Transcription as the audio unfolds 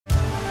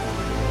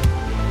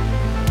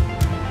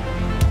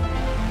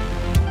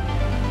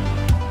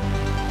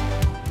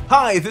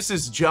Hi, this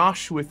is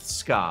Josh with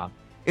Ska.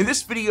 In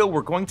this video,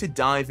 we're going to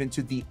dive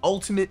into the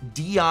ultimate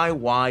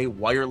DIY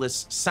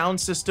wireless sound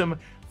system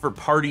for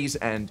parties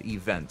and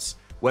events.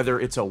 Whether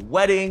it's a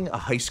wedding, a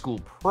high school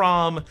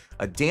prom,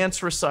 a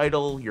dance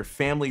recital, your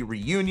family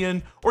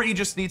reunion, or you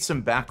just need some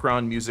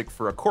background music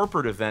for a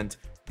corporate event,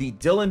 the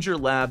Dillinger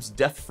Labs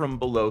Death from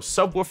Below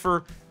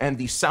subwoofer and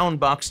the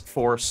Soundboks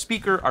for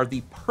speaker are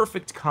the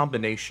perfect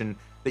combination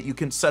that you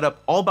can set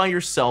up all by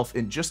yourself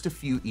in just a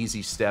few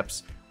easy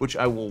steps, which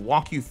I will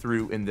walk you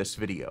through in this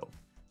video.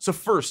 So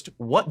first,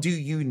 what do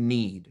you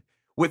need?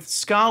 With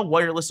ska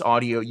wireless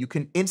audio, you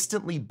can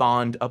instantly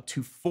bond up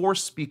to 4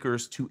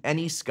 speakers to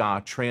any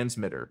ska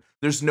transmitter.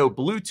 There's no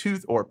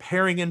Bluetooth or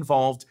pairing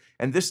involved,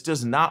 and this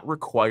does not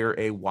require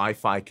a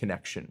Wi-Fi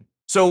connection.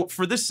 So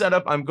for this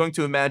setup, I'm going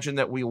to imagine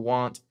that we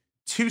want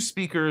 2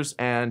 speakers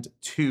and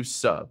 2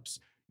 subs.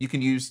 You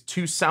can use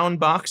 2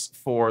 Soundboks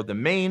for the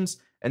mains,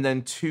 and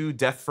then 2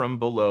 Death from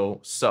Below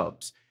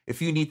subs. If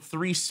you need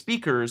 3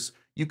 speakers,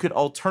 you could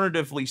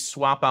alternatively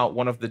swap out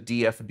one of the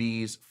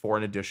DFBs for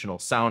an additional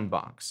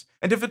Soundboks.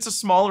 And if it's a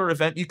smaller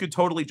event, you could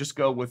totally just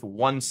go with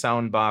 1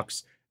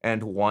 Soundboks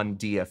and 1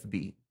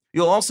 DFB.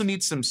 You'll also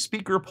need some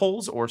speaker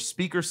poles or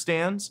speaker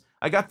stands.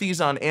 I got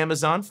these on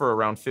Amazon for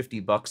around 50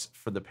 bucks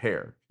for the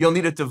pair. You'll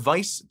need a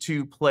device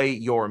to play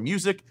your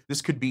music.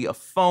 This could be a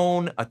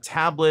phone, a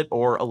tablet,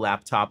 or a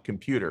laptop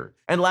computer.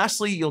 And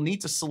lastly, you'll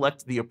need to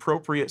select the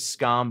appropriate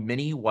ska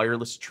mini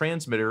wireless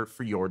transmitter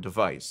for your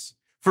device.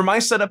 For my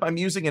setup, I'm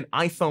using an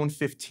iPhone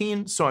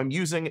 15, so I'm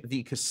using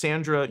the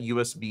Cassandra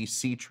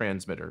USB-C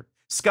transmitter.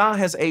 Ska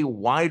has a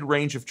wide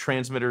range of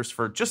transmitters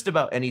for just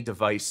about any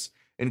device,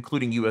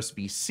 including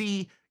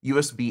USB-C,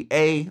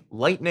 USB-A,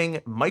 Lightning,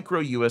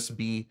 micro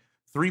USB,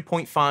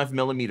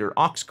 3.5mm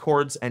aux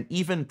cords, and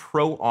even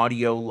pro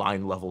audio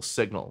line level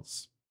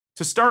signals.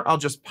 To start, I'll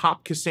just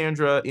pop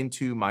Cassandra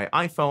into my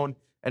iPhone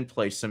and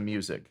play some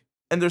music.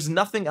 And there's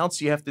nothing else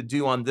you have to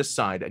do on this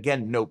side.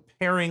 Again, no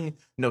pairing,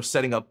 no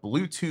setting up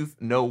Bluetooth,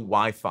 no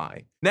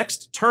Wi-Fi.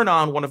 Next, turn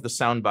on one of the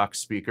Soundboks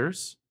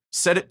speakers,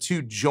 set it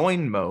to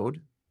join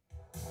mode,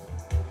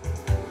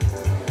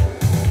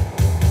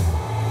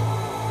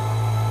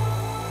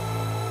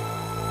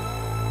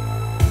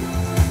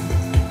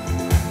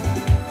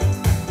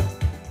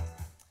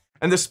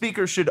 and the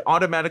speaker should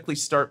automatically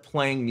start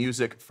playing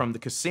music from the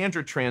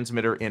Cassandra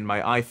transmitter in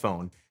my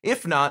iPhone.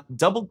 If not,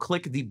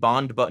 double-click the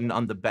bond button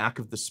on the back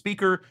of the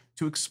speaker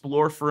to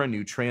explore for a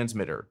new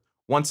transmitter.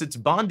 Once it's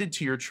bonded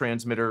to your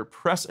transmitter,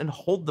 press and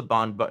hold the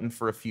bond button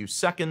for a few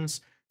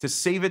seconds to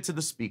save it to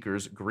the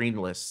speaker's green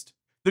list.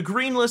 The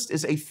green list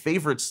is a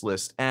favorites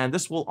list, and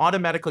this will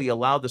automatically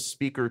allow the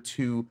speaker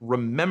to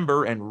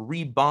remember and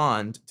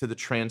rebond to the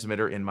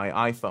transmitter in my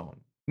iPhone.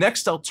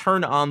 Next, I'll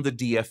turn on the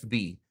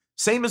DFB.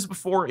 Same as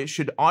before, it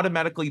should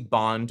automatically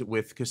bond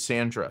with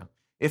Cassandra.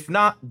 If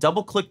not,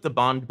 double-click the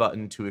bond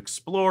button to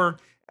explore,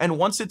 and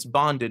once it's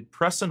bonded,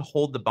 press and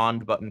hold the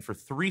bond button for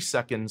 3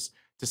 seconds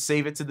to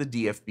save it to the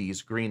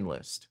DFB's green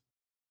list.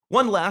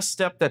 One last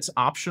step that's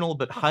optional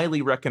but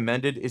highly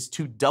recommended is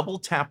to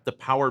double-tap the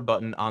power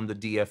button on the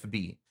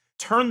DFB.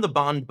 Turn the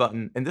bond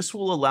button, and this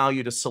will allow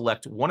you to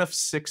select one of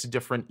 6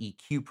 different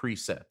EQ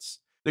presets.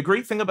 The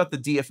great thing about the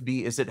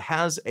DFB is it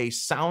has a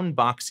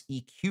Soundboks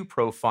EQ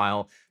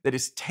profile that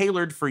is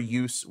tailored for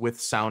use with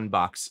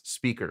Soundboks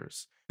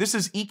speakers. This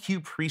is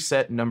EQ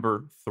preset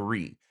number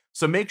 3.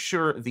 So make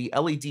sure the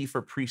LED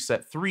for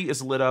preset 3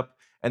 is lit up,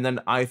 and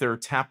then either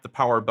tap the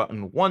power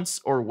button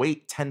once or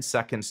wait 10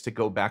 seconds to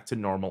go back to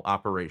normal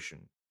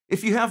operation.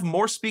 If you have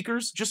more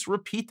speakers, just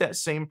repeat that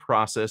same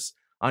process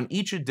on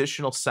each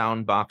additional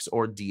Soundboks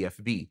or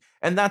DFB.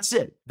 And that's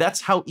it.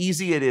 That's how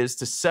easy it is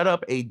to set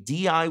up a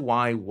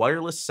DIY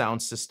wireless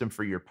sound system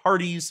for your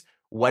parties,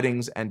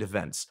 weddings, and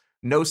events.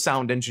 No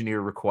sound engineer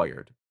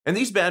required. And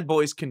these bad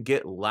boys can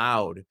get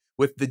loud,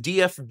 with the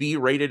DFB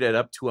rated at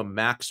up to a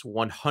max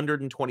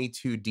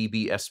 122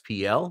 dB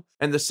SPL,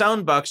 and the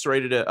Soundboks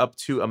rated at up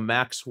to a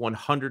max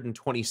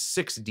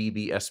 126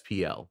 dB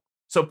SPL.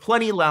 So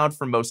plenty loud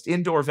for most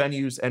indoor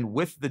venues, and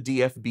with the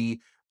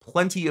DFB,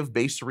 plenty of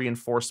bass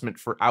reinforcement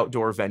for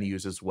outdoor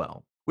venues as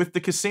well. With the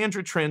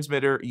Cassandra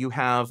transmitter, you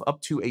have up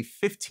to a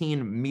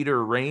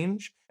 15-meter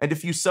range, and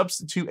if you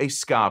substitute a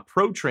Ska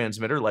Pro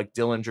transmitter like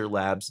Dillinger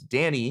Labs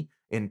Danny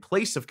in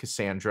place of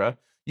Cassandra,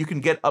 you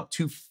can get up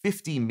to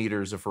 50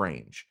 meters of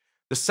range.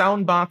 The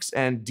Soundboks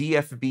and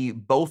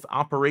DFB both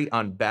operate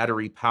on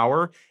battery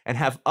power and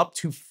have up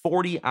to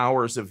 40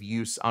 hours of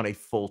use on a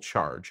full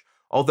charge,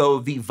 although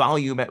the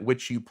volume at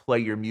which you play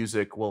your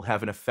music will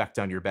have an effect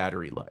on your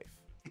battery life.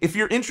 If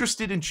you're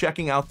interested in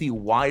checking out the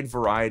wide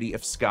variety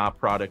of ska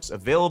products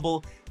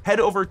available,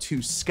 head over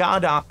to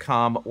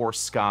ska.com or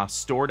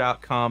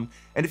skastore.com.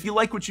 And if you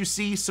like what you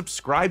see,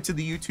 subscribe to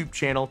the YouTube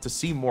channel to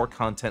see more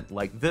content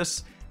like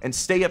this and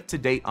stay up to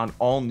date on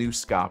all new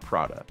ska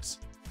products.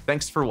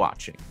 Thanks for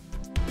watching.